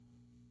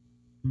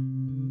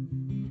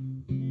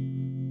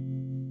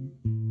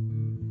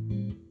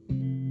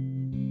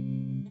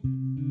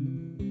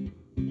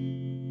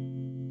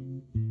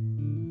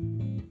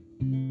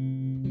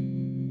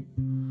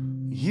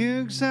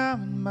You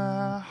examine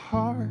my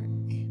heart,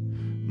 you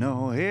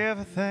know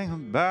everything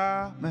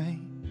about me,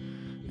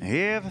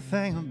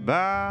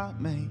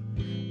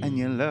 and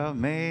you love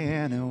me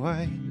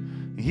anyway.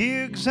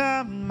 You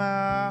examine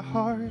my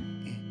heart,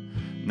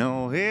 you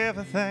know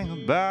everything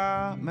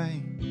about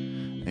me,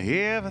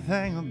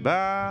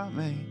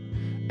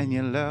 and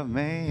you love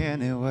me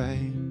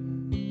anyway.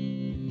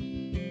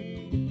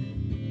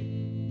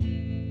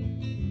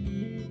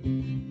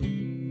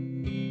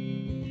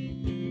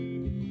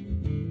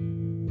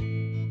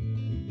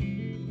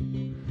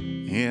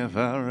 If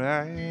I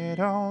ride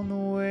on the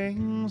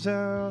wings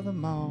of the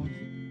morning,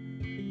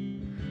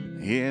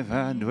 if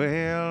I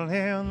dwell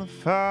in the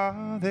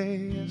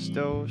farthest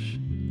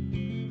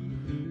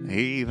ocean,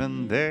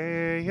 even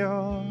there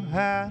your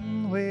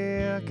hand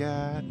will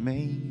guide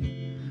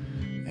me,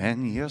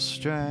 and your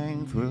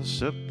strength will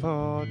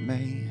support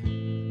me.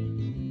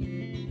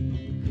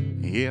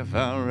 If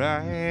I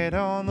ride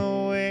on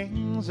the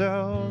wings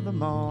of the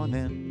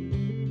morning,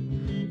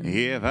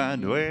 if I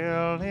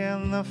dwell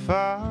in the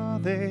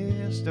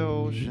farthest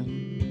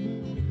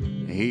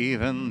ocean,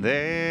 even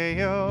there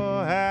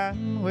your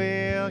hand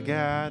will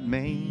guide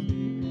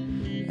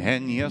me,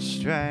 and your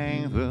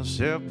strength will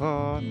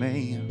support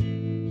me.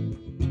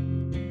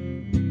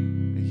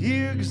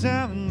 You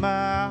examine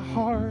my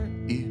heart,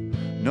 you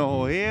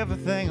know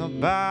everything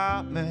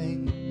about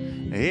me,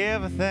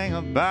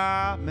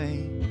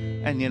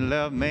 and you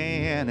love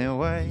me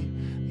anyway.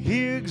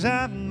 You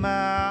examine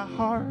my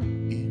heart,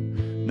 you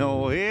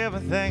know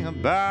everything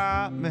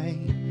about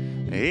me,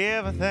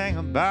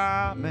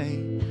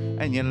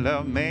 and you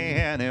love me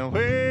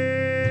anyway.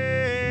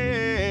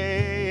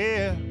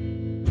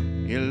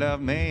 You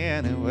love me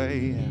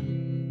anyway.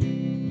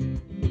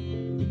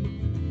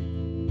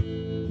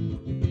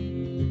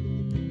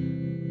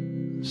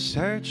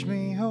 Search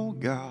me, oh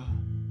God,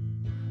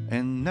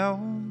 and know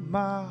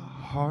my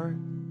heart,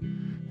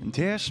 and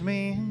test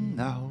me and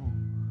know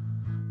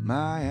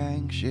my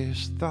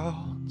anxious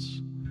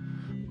thoughts.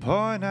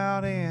 Point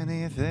out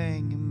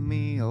anything in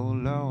me, oh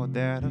Lord,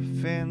 that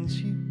offends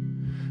you,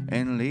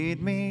 and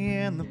lead me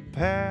in the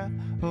path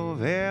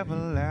of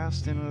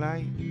everlasting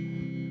light.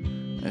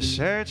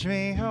 Search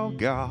me, oh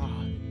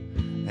God,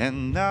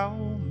 and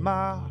know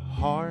my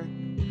heart,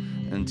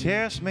 and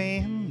test me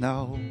and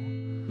know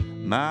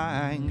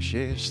my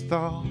anxious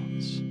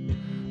thoughts.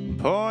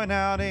 Point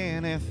out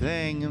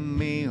anything in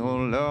me, oh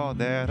Lord,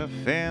 that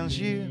offends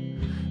you,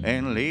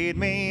 and lead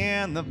me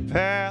in the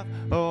path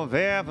of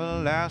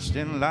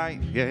everlasting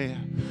life, yeah.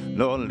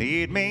 Lord,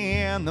 lead me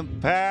in the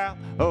path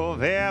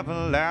of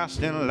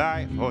everlasting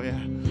life, oh yeah.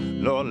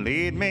 Lord,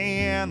 lead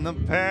me in the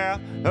path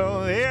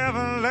of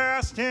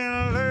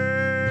everlasting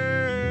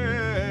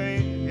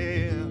life,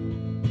 yeah.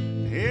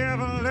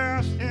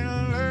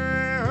 Everlasting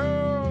life,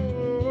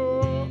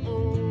 oh.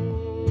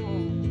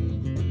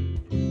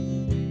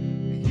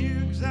 You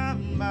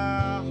examine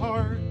my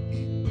heart,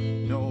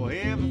 you know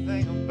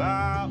everything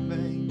about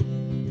me,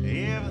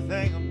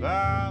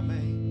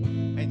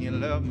 and you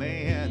love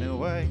me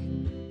anyway.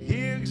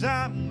 You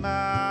examine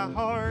my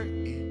heart,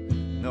 you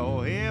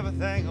know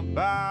everything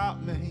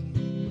about me,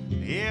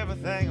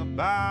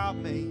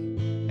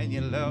 and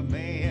you love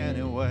me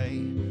anyway.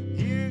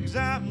 You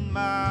examine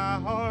my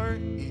heart,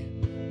 you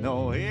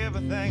know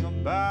everything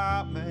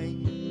about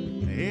me,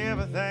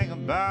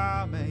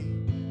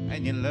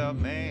 and you love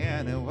me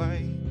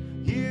anyway.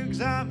 You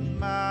examine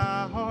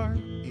my heart,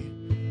 you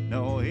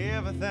know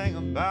everything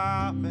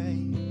about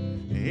me,